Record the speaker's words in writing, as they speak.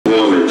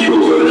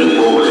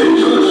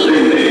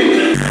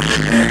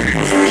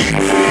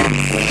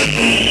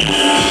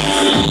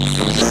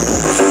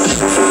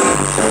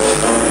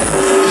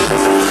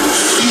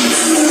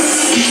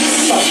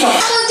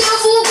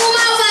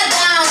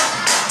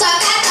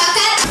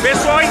O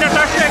pessoal ainda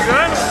tá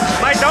chegando,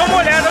 mas dá uma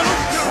olhada no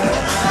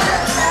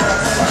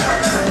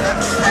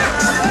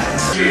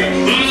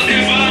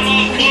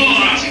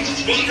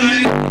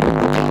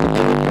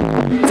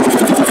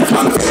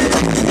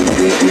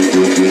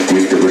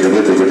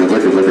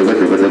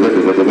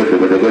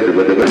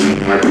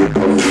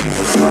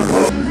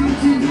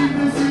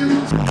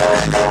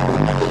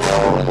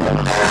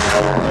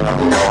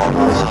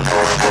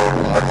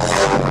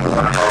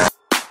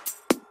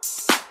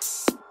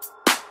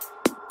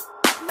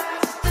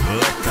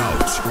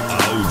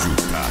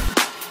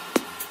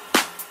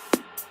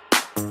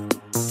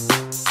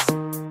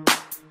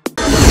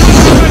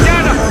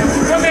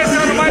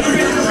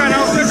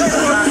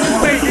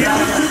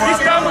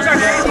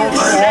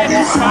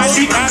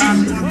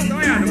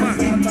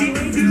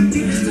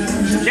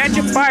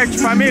parte,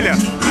 família.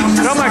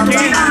 Estamos aqui,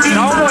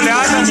 dá uma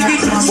olhada.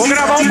 Vou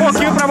gravar um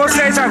pouquinho para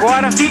vocês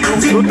agora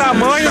do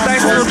tamanho da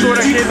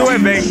estrutura aqui do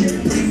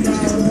evento.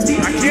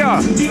 Aqui, ó,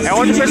 é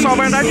onde o pessoal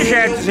vai andar de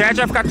jet. O jet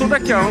vai ficar tudo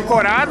aqui, ó,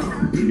 ancorado.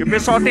 E o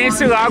pessoal tem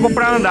esse lago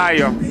para andar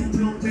aí, ó.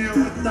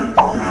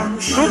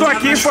 Tudo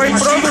aqui foi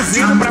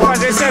produzido para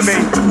fazer esse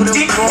evento.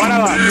 Bora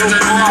lá.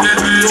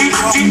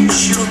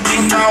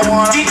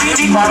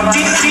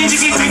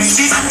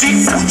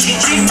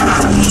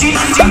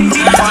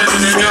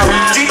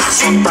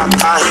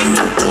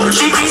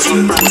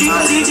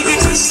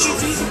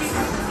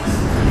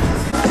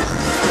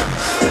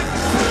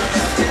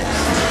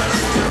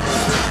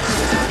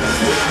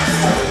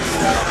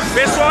 O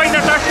pessoal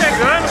ainda tá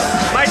chegando,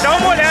 mas dá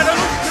uma olhada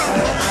no...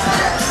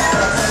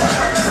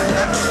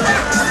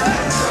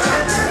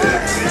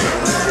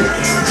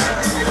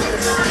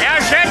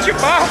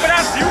 Barro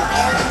Brasil.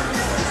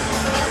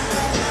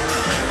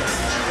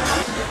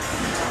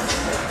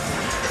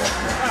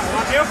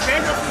 Lá deu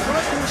feio, já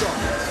furou tudo, ó.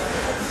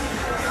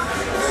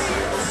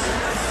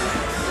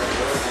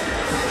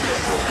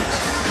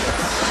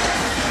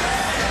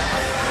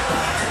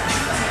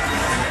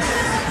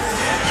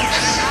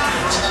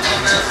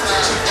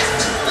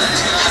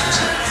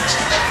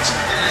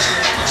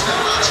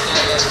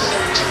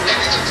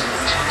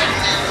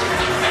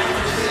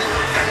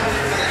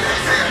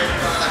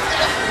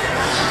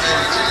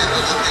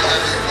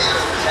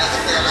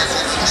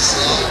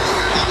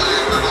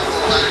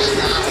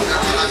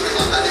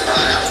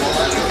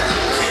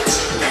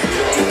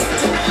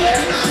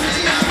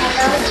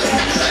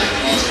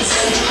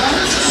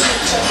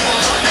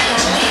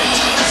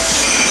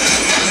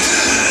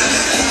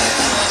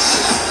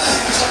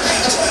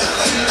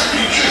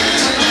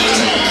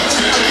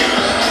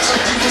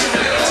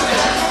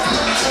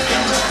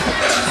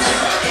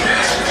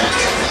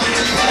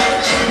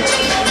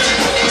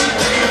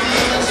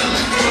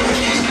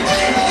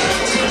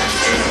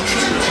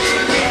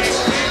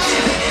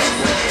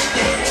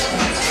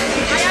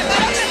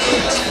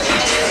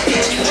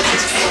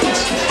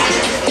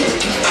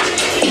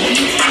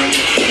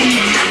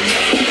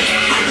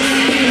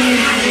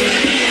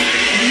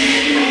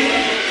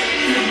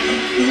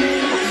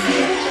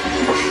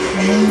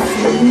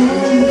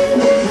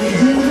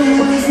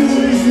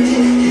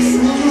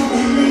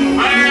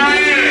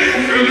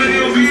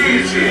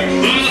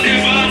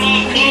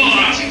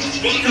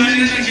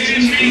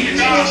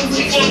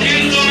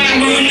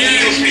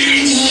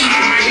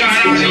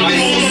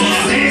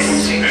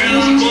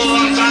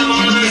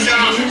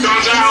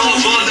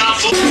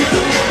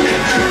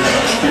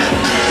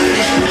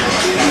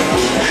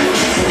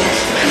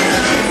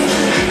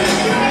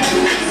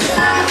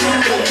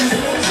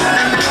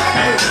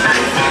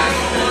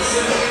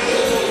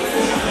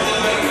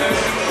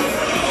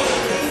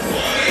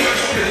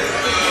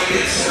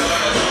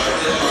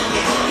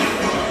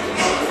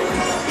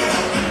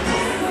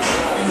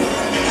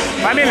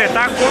 Família,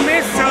 tá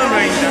começando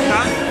ainda,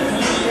 tá?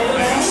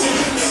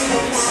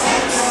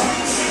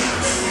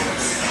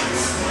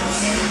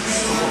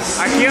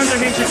 Aqui onde a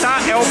gente tá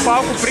é o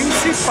palco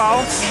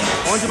principal,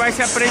 onde vai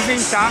se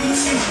apresentar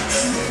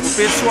o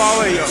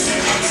pessoal aí, ó.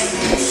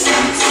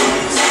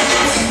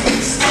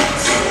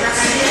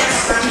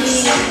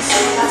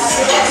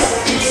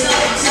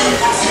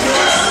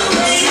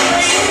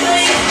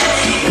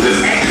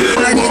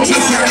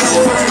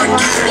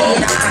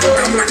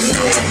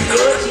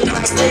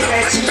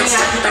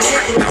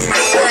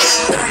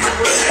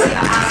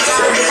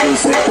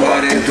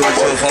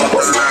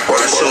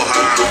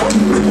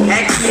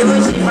 É que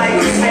hoje vai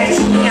ter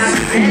festinha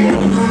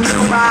no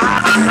meu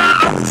bar.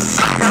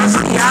 Não se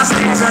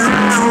apressa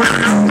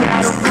não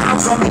quero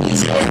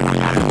compromisso.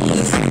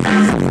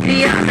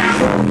 Cria da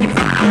boca e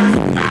para.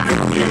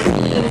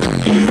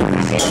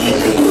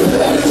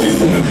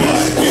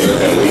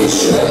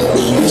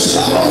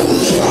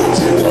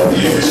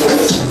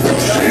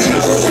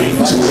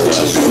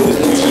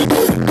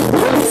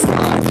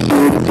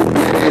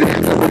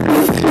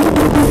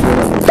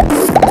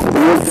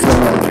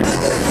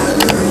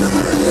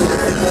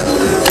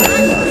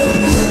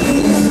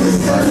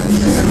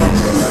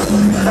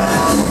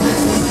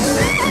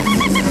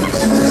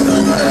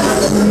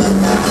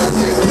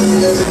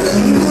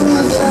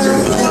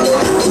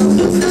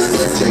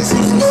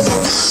 Jason.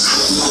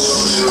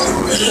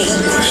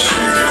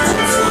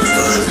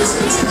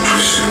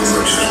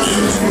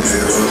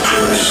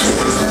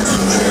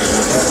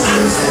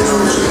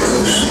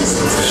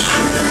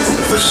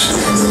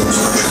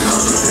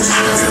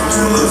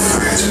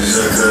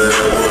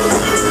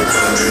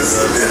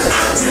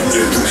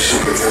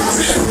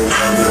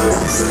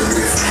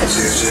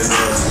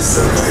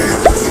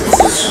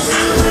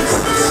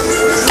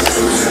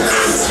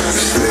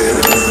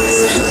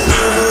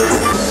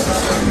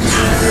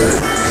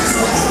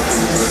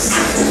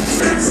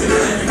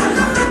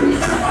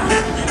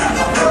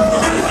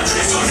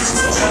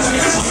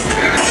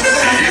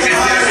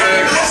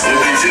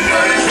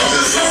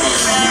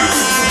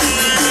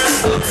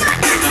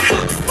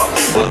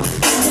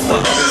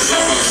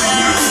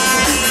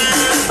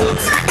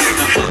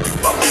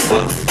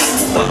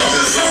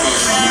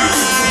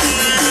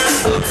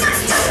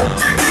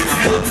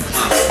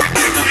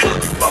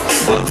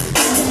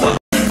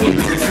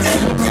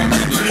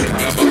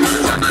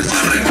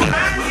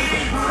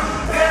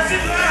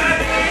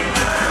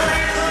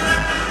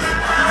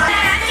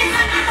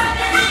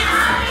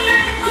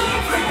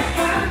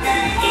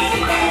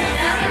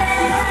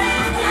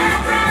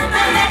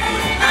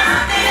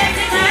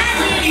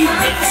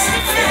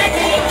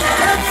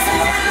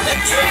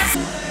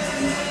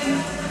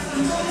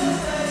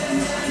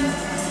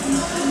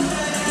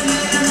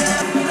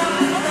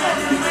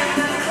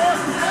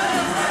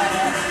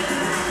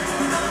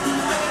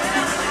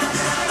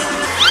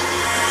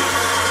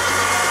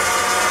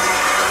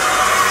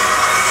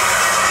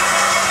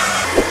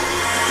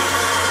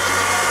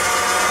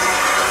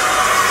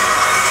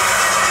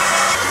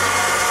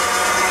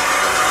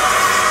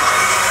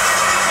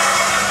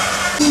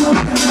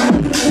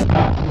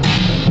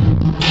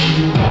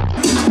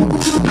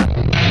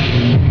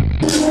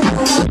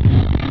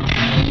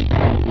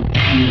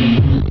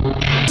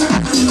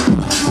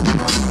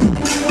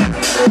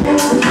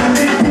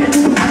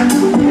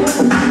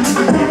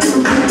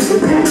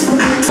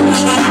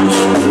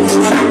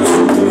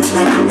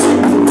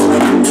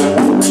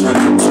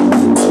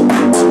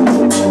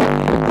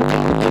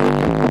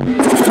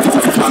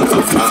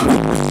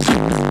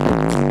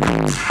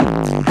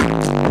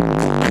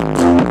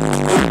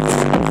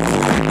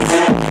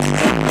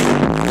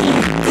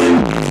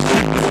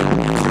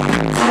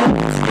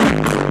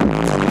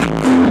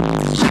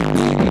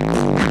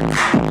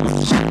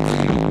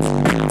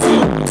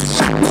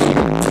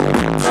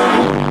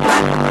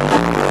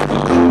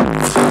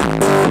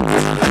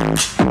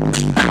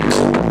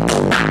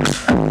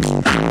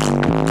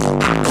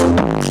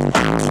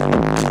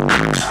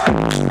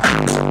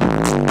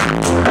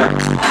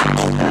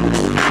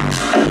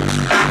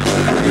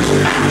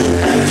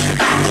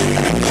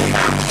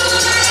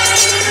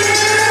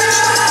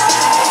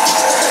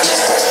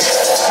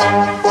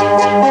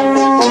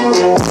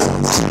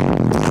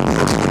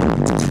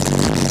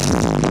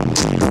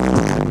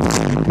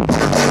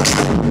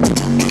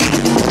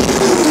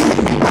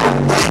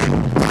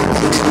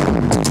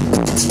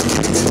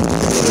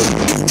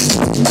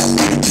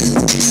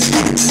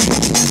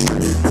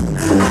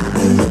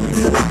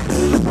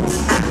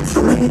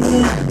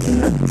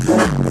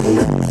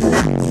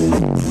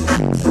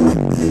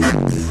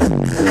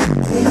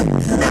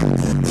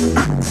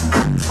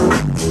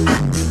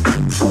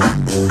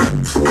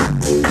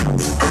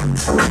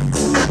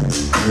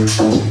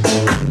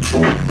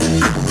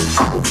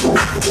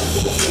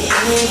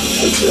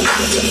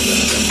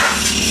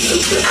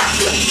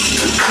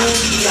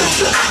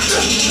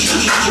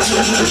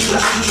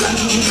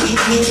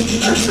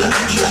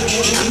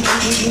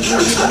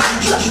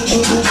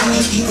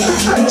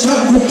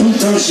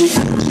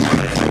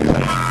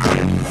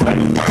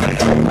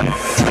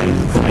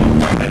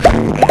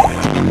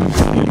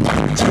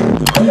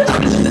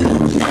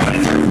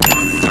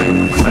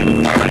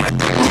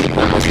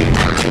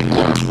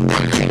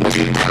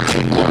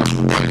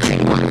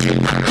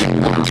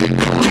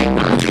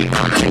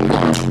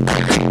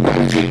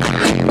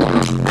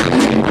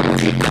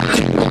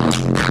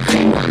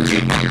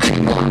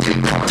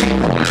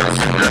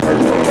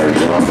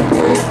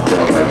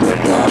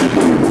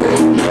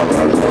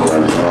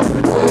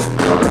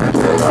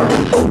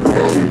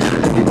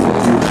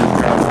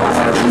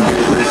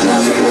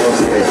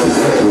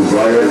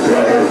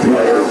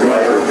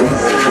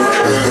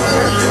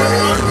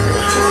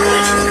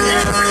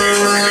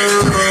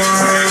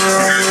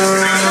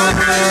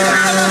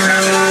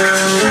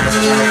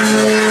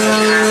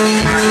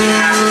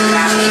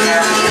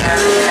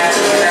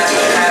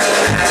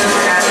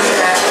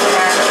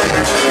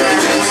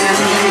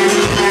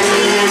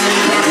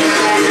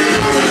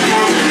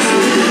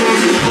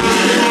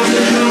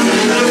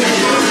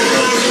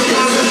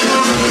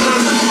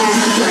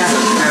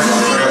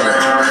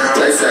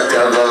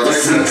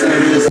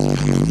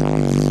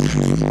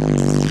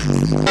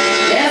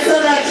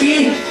 Essa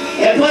daqui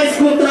é pra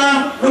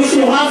escutar no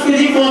churrasco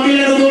de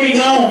família no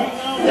domingão,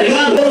 tá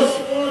ligado?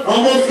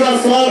 Almoço da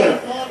sogra.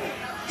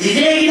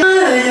 DJ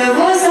Eu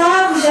vou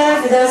só pro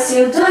chefe da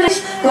cintura.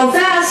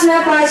 Confesso, me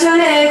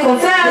apaixonei,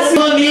 confesso.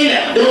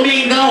 Família,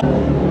 domingão.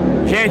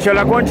 Gente,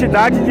 olha a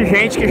quantidade de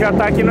gente que já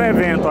tá aqui no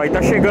evento, ó. E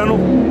tá chegando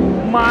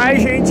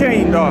mais gente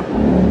ainda, ó.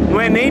 Não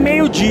é nem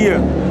meio-dia.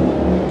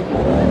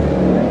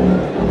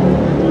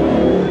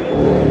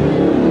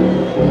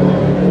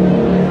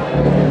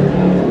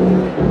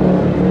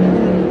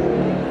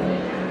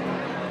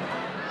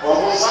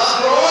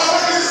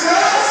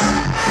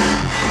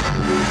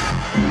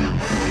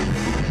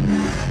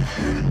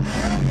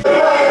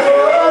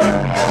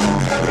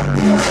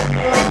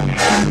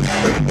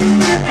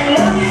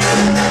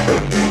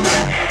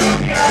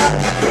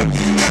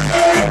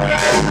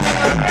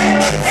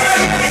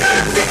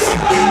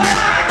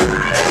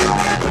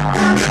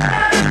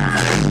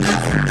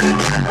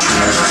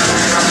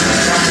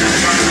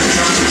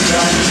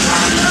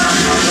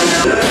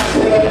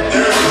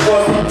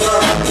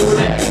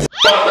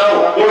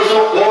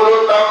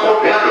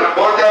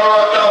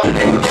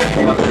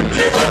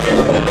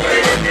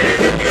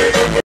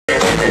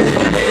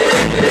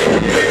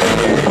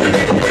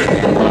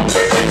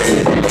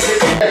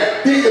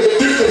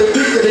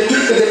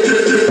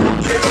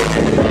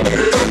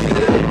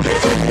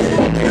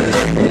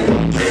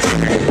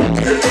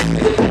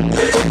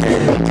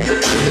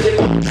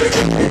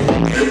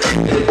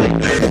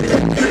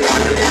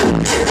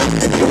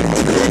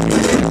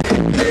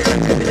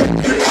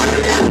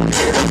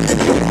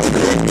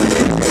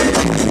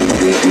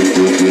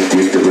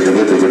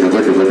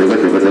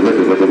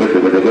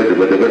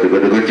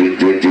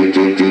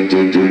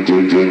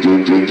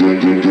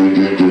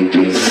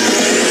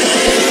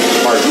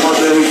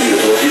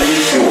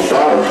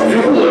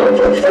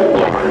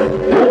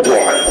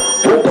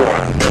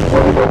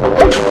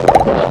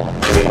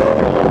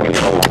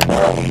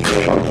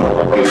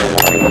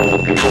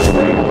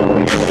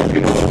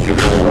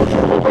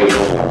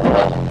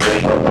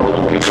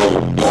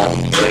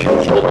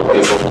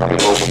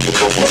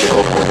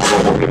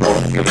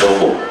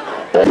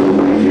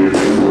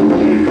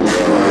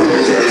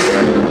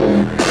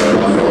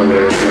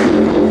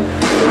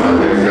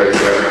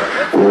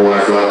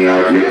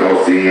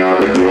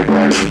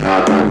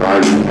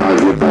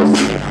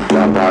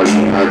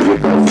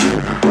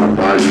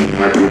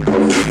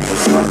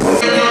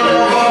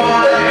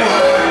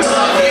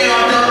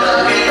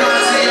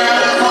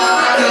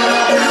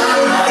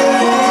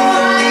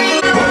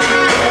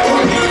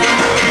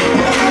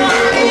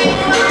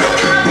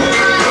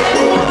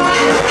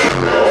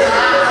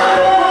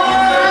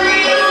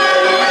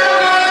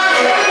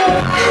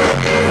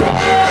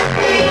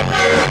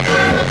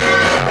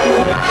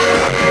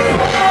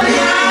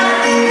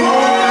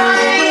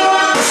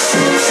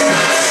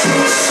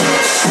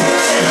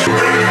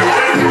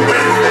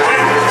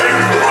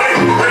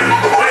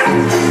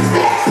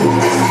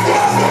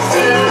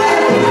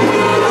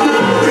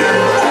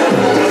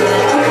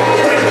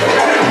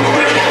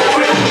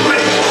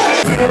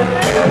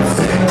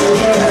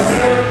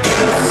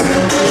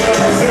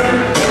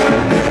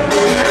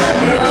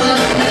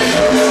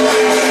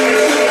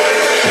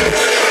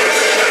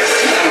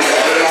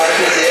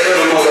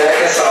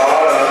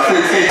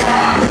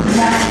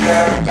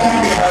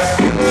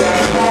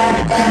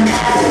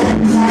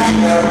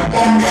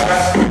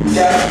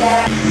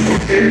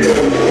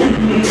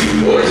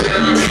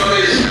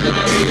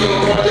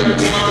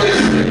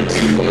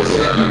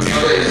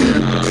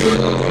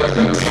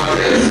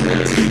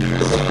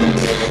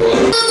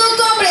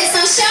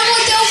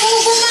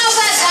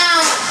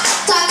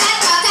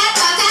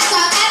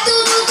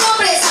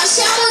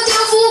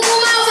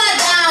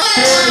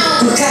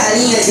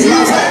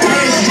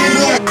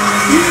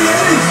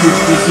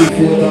 Se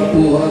for da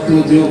porra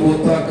toda, eu vou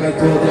tacar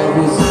toda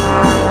você.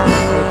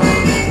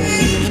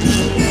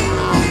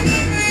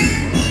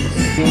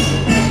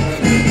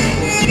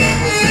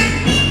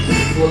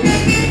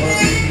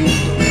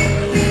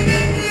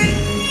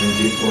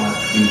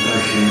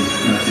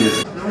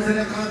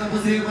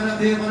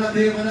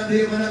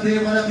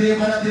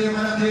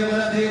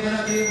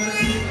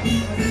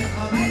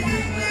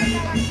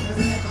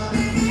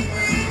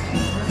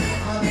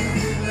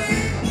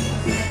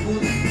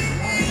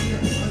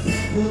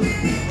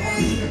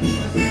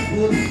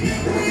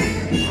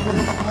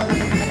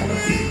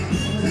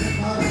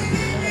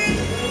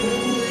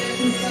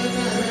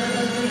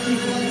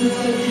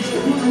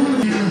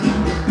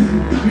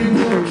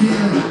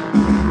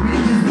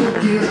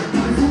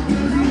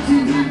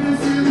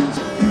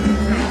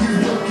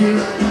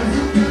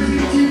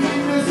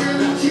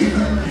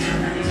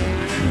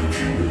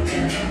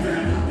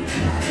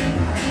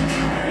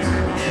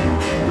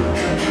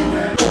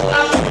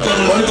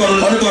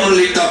 Olha o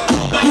barulho da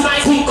cama.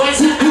 Mais que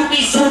coisa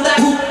absurda.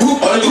 Olha o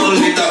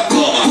barulho da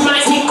cama.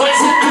 Mais que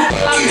coisa.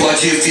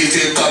 Pode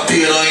viver com a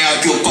piranha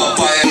que o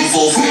papai é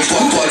envolvente.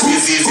 Pode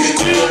viver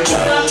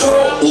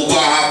com o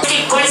barraco.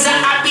 Que coisa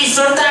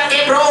absurda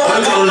quebrou. Olha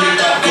o barulho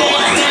da cama.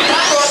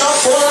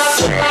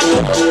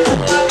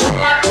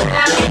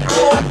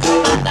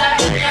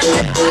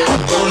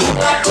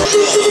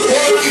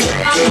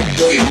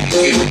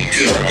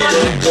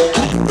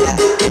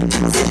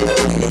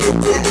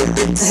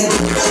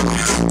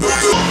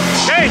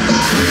 Gente,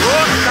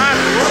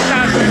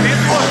 lotado,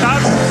 evento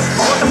lotado.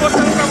 Vou estar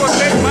mostrando pra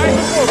vocês mais um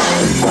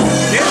pouquinho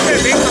desse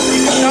evento aqui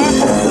que tá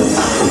estourado.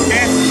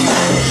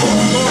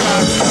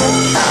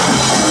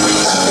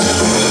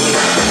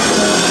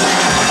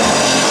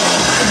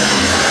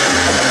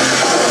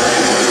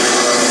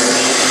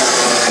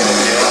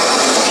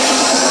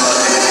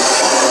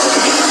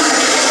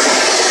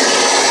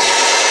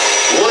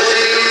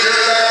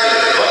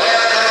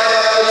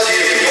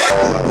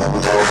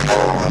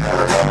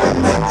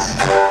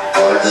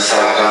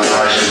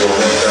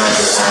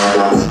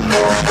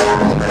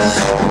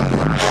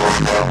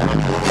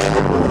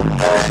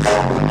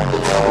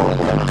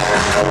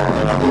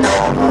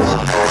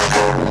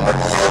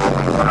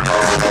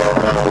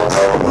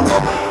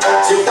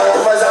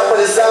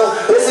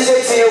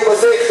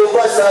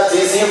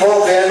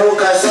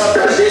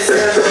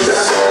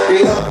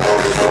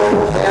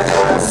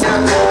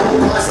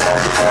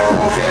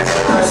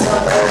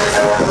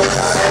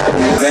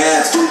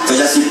 Eu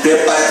já se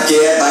preparo porque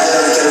é baile,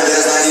 eu não quero ver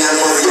essa linha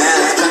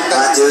movimento.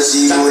 Bateu,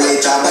 segurei,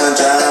 tá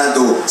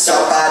mandando. Só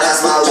para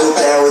as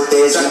malucas é o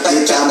texto que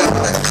tá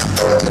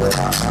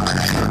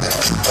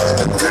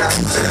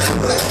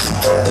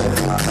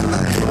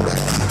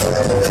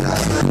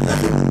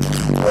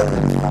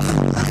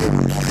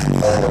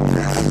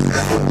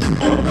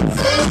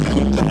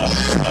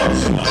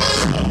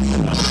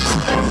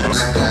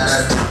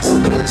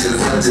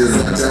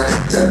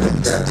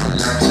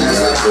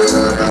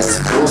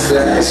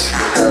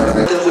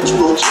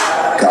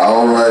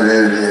calma,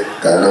 bebê,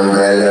 tá no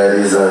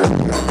melhorizando.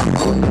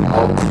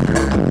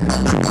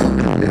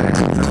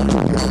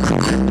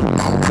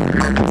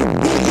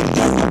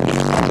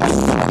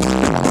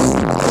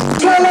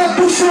 Ela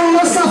puxou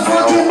essa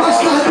foto e mais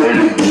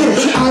tarde.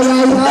 Ai,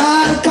 ai,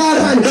 ai,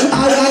 caralho.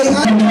 Ai, ai,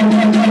 ai.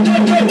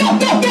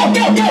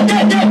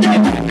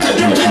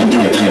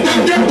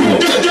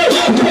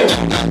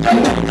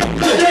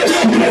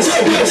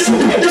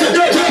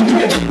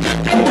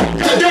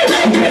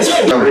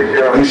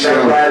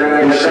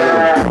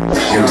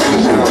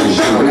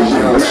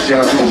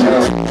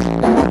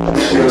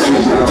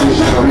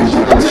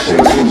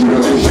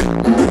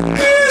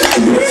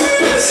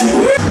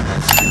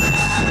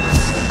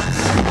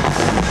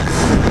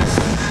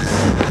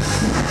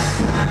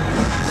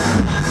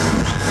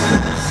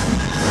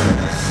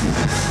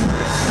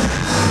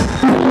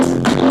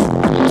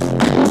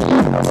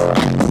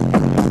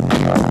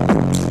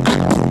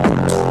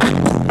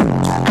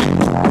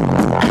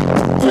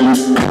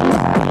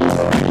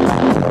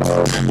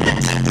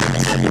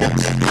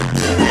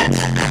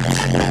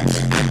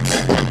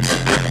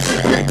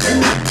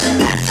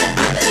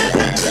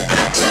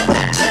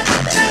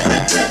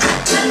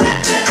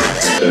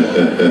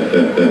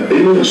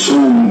 Eu sou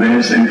um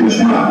mestre dos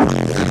magos.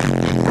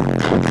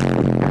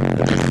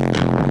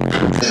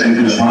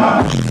 Mestre dos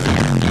magos.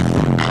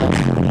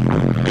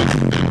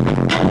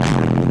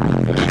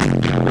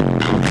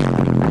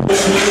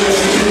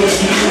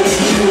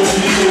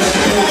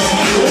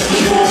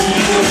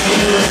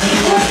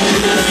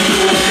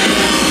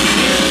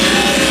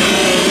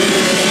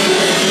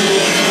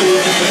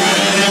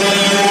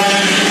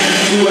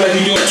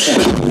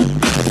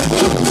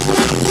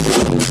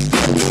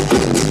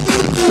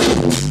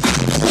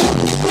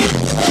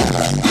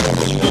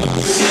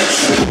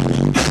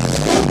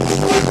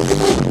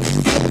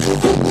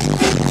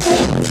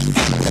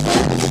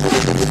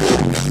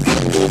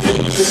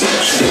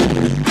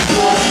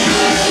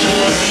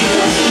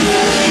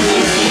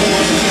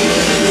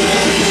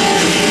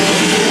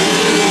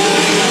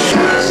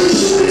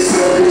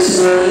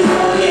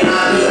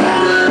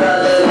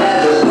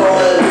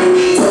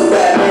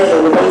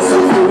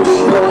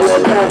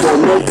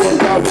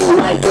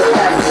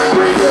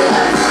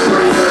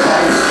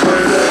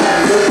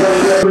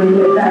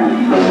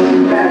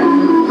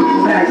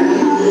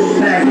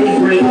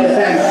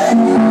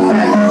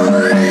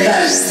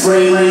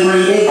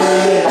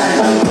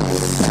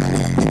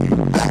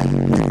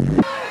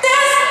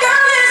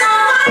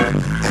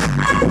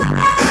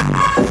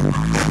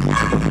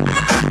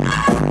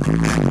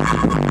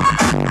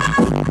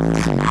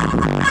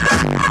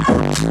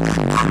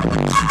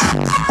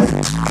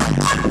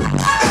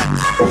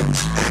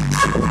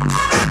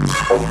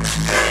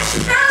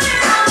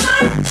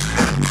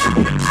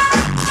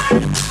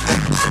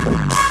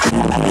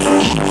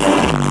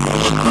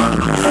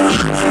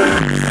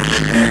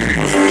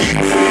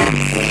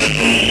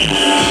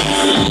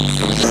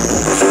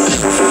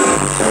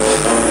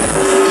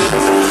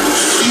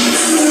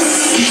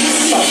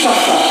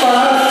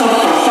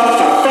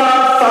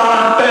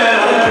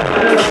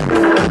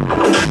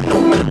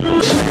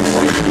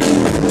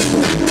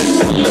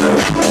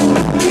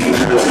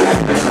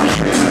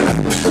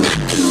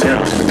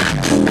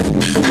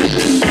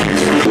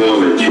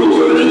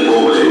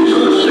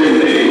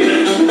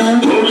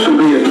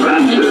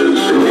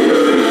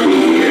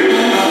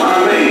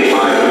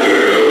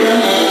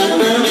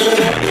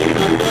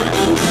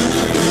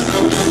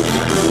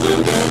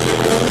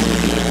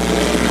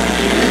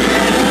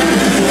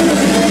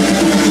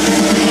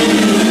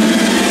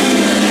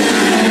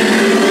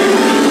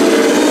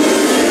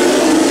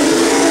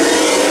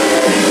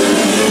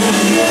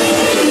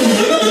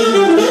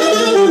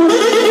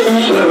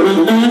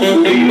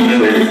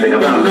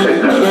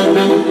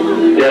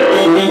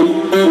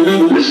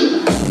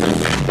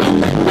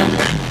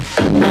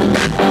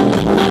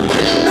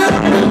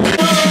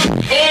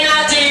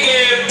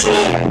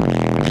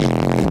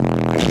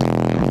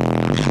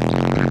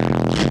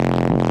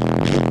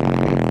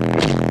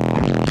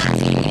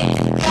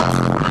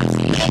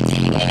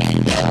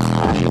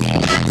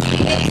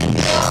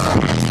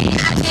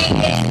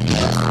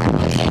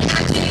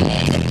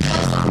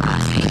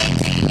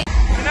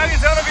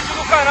 Finalizando o vídeo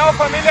do canal,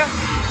 família,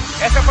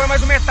 essa foi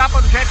mais uma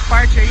etapa do Jet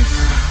Party aí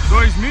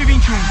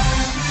 2021.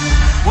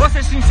 Vou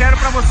ser sincero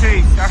pra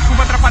vocês, a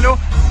chuva atrapalhou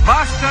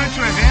bastante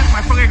o evento,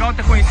 mas foi legal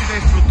ter conhecido a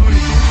estrutura e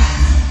tudo.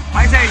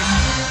 Mas é isso,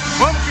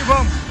 vamos que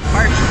vamos,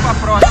 partiu pra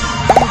próxima.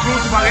 Tamo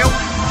junto, valeu.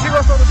 Se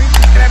gostou do vídeo,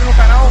 se inscreve no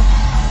canal.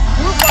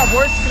 Por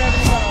favor, se inscreve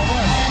no canal,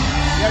 mano.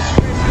 e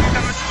ativa o sininho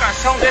da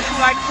notificação. Deixa o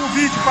like pro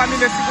vídeo,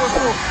 família, se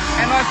gostou.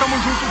 É nóis, tamo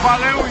junto,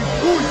 valeu e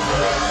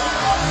fui!